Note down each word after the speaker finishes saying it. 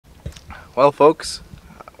Well folks,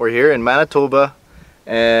 we're here in Manitoba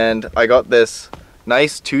and I got this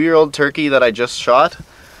nice 2-year-old turkey that I just shot.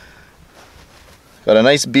 Got a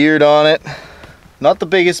nice beard on it. Not the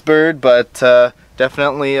biggest bird, but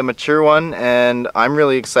definitely a mature one, and I'm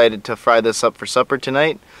really excited to fry this up for supper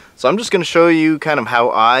tonight. So I'm just going to show you kind of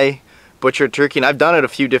how I butcher a turkey, and I've done it a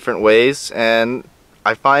few different ways, and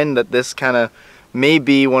I find that this kind of may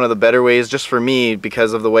be one of the better ways just for me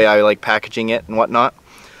because of the way I like packaging it and whatnot.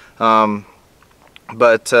 Yeah,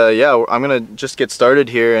 I'm gonna just get started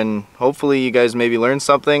here, and hopefully you guys maybe learn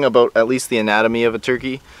something about at least the anatomy of a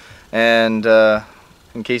turkey, and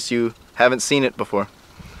in case you haven't seen it before.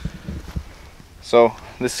 So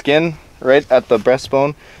the skin right at the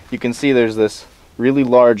breastbone, you can see there's this really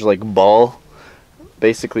large like ball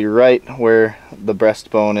basically right where the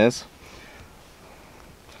breastbone is.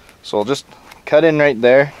 So I'll just cut in right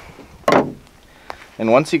there,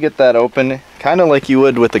 and once you get that open, kind of like you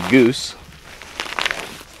would with a goose,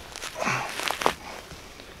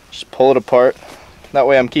 just pull it apart. That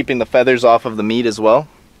way I'm keeping the feathers off of the meat as well.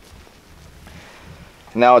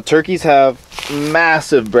 Now turkeys have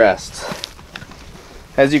massive breasts.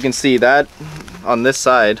 As you can see, that on this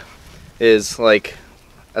side is like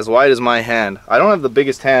as wide as my hand. I don't have the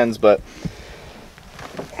biggest hands, but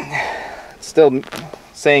it's still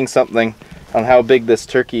saying something on how big this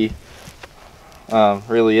turkey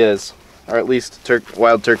really is, or at least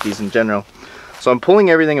wild turkeys in general. So I'm pulling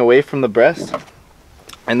everything away from the breast,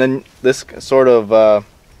 and then this sort of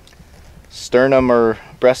sternum or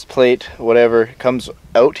breastplate, whatever, comes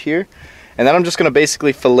out here, and then I'm just going to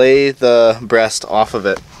basically fillet the breast off of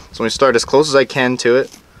it. So I'm going to start as close as I can to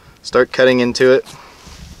it, start cutting into it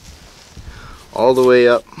all the way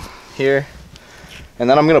up here, and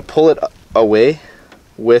then I'm going to pull it away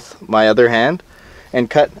with my other hand and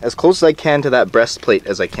cut as close as I can to that breastplate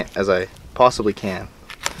as I possibly can.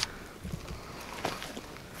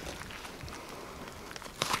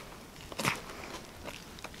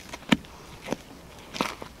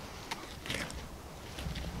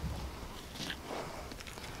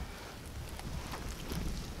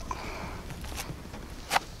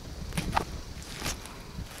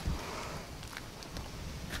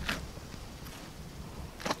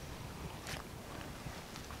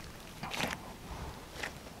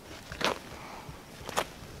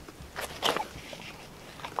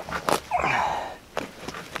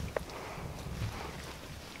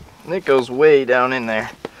 It goes way down in there.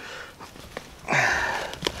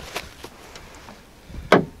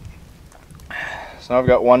 So now I've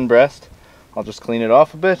got one breast. I'll just clean it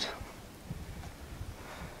off a bit.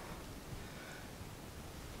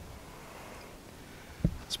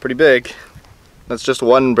 It's pretty big. That's just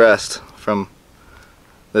one breast from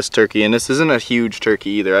this turkey, and this isn't a huge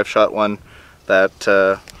turkey either. I've shot one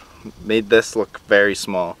that made this look very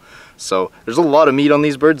small. So there's a lot of meat on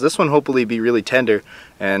these birds. This one hopefully be really tender,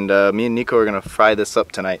 and me and Nico are gonna fry this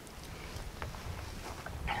up tonight.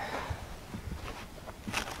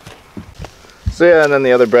 So yeah, and then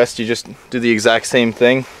the other breast, you just do the exact same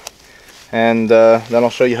thing, and then I'll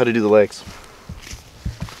show you how to do the legs.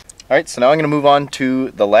 Alright, so now I'm gonna move on to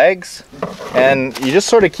the legs, and you just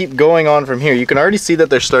sort of keep going on from here. You can already see that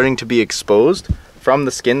they're starting to be exposed from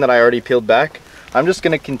the skin that I already peeled back. I'm just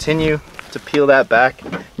gonna continue to peel that back.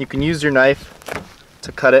 You can use your knife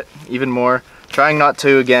to cut it even more, trying not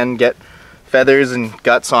to again get feathers and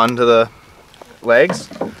guts onto the legs.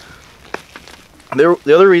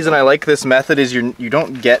 The other reason I like this method is you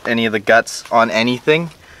don't get any of the guts on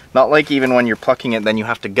anything. Not like even when you're plucking it, then you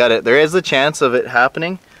have to gut it. There is a chance of it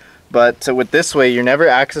happening, but with this way you're never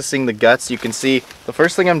accessing the guts. You can see the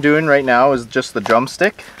first thing I'm doing right now is just the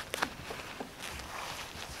drumstick.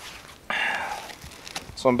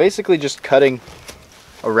 So I'm basically just cutting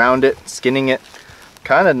around it, skinning it,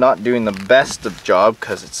 kind of not doing the best of job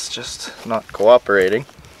because it's just not cooperating.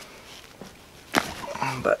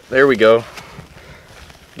 But there we go.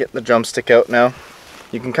 Get the drumstick out now.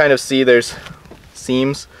 You can kind of see there's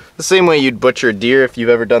seams. The same way you'd butcher a deer if you've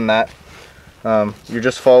ever done that. You're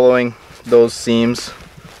just following those seams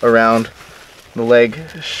around. The leg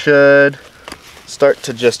should start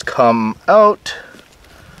to just come out.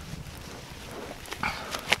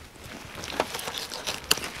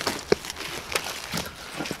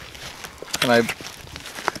 And I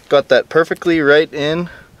got that perfectly right in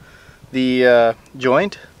the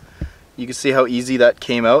joint. You can see how easy that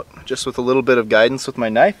came out just with a little bit of guidance with my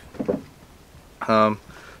knife. So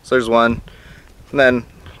there's one, and then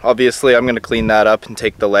obviously I'm going to clean that up and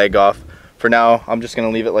take the leg off. For now I'm just going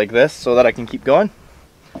to leave it like this so that I can keep going.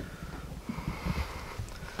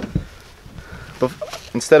 But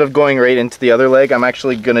instead of going right into the other leg, I'm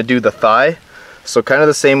actually going to do the thigh. So kind of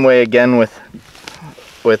the same way again with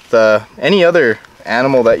any other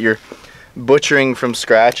animal that you're butchering from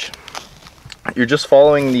scratch. You're just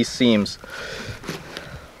following these seams.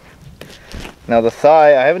 Now the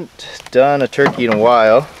thigh, I haven't done a turkey in a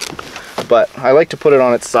while, but I like to put it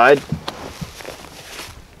on its side.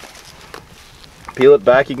 Peel it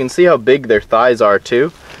back. You can see how big their thighs are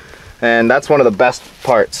too. And that's one of the best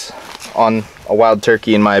parts on a wild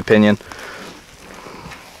turkey, in my opinion,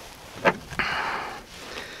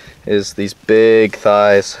 is these big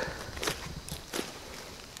thighs.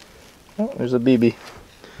 Oh, there's a BB.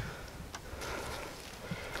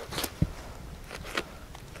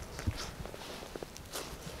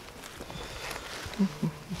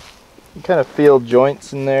 You kind of feel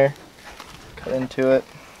joints in there, cut into it.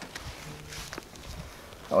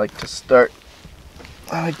 I like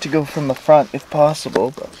to go from the front if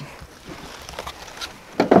possible, but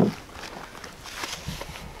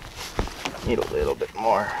need a little bit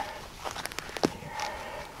more.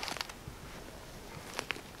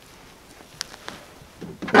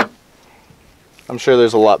 I'm sure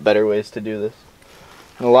there's a lot better ways to do this,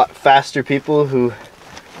 and a lot faster people who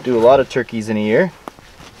do a lot of turkeys in a year.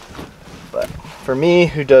 But for me,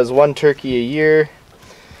 who does one turkey a year,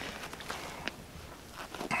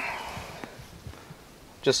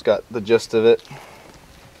 just got the gist of it.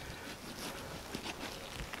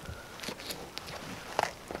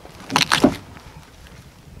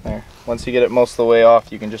 There. Once you get it most of the way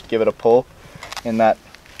off, you can just give it a pull, and that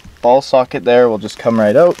ball socket there will just come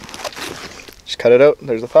right out. Just cut it out,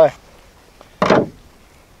 there's the thigh.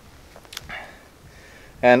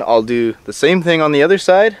 And I'll do the same thing on the other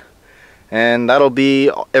side, and that'll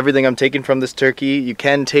be everything I'm taking from this turkey. You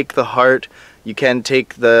can take the heart, you can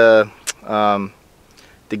take the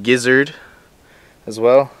gizzard as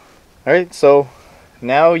well. Alright, so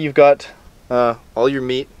now you've got all your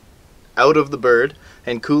meat out of the bird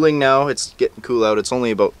and cooling now. It's getting cool out. It's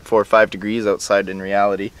only about 4 or 5 degrees outside in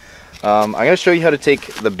reality. I'm going to show you how to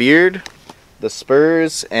take the beard, the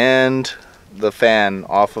spurs, and the fan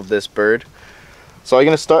off of this bird. So I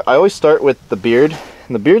always start with the beard,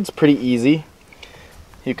 and the beard's pretty easy.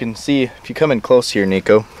 You can see, if you come in close here,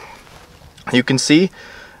 Nico, you can see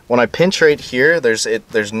when I pinch right here,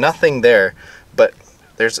 there's nothing there, but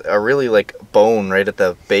there's a really like bone right at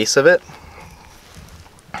the base of it.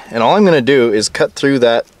 And all I'm going to do is cut through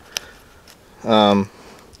that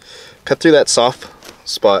soft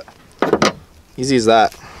spot. Easy as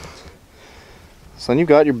that. So then you've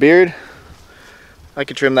got your beard. I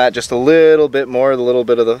could trim that just a little bit more, a little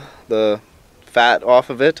bit of the fat off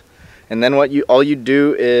of it, and then all you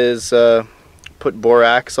do is put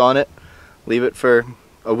borax on it, leave it for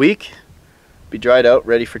a week, be dried out,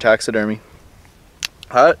 ready for taxidermy.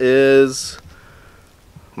 That is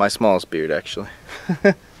my smallest beard, actually.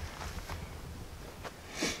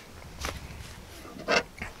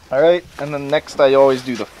 Alright, and then next I always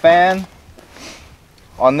do the fan.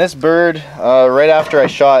 On this bird, right after I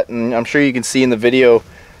shot, and I'm sure you can see in the video,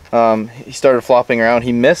 he started flopping around.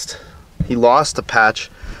 He missed. He lost a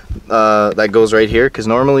patch that goes right here, because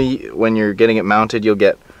normally when you're getting it mounted, you'll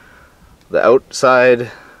get the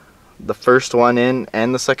outside, the first one in,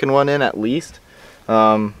 and the second one in at least.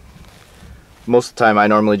 Most of the time I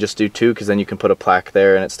normally just do 2, because then you can put a plaque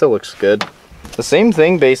there and it still looks good. The same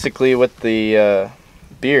thing basically with the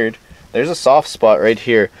beard. There's a soft spot right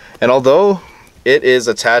here, and although it is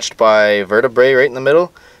attached by vertebrae right in the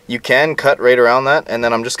middle, you can cut right around that, and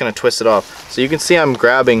then I'm just going to twist it off. So you can see I'm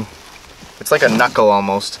grabbing, it's like a knuckle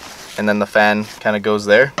almost, and then the fan kind of goes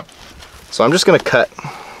there. So I'm just going to cut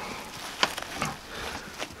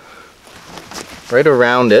right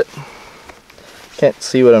around it. Can't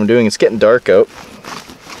see what I'm doing, it's getting dark out.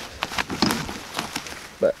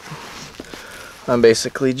 But I'm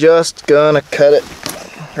basically just gonna cut it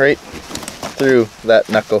right through that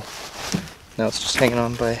knuckle. Now it's just hanging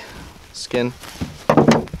on by skin.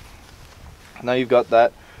 Now you've got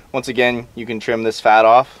that. Once again, you can trim this fat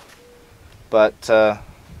off, but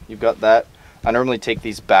you've got that. I normally take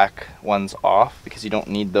these back ones off because you don't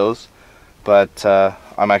need those, but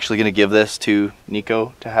I'm actually going to give this to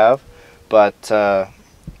Nico to have, but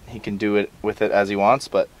he can do it with it as he wants.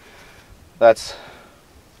 But that's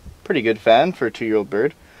pretty good fan for a 2-year-old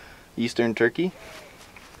bird, Eastern turkey.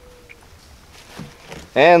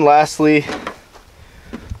 And lastly,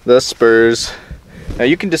 the spurs. Now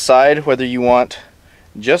you can decide whether you want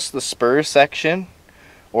just the spur section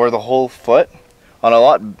or the whole foot.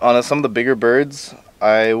 On some of the bigger birds,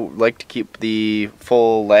 I like to keep the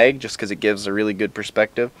full leg just because it gives a really good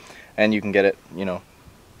perspective, and you can get it, you know,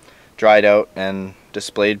 dried out and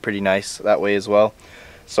displayed pretty nice that way as well.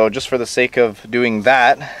 So just for the sake of doing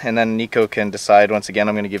that, and then Nico can decide, once again,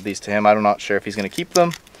 I'm going to give these to him. I'm not sure if he's going to keep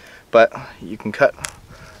them, but you can cut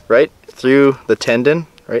right through the tendon,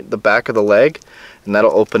 right the back of the leg, and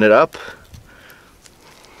that'll open it up.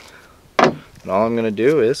 And all I'm going to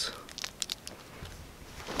do is,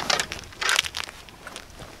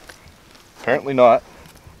 apparently not,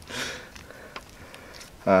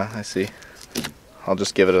 I see, I'll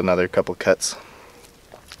just give it another couple cuts.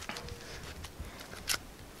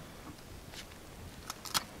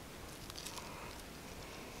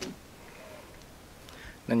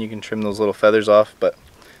 Then you can trim those little feathers off, but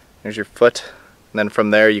there's your foot. And then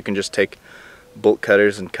from there you can just take bolt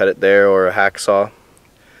cutters and cut it there, or a hacksaw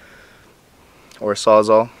or a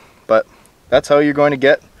sawzall. But that's how you're going to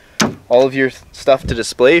get all of your stuff to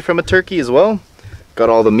display from a turkey as well. Got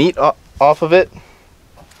all the meat off of it,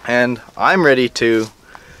 and I'm ready to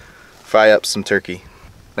fry up some turkey.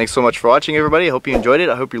 Thanks so much for watching, everybody. I hope you enjoyed it.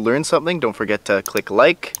 I hope you learned something. Don't forget to click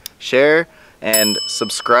like, share, and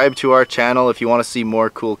subscribe to our channel if you want to see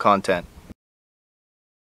more cool content.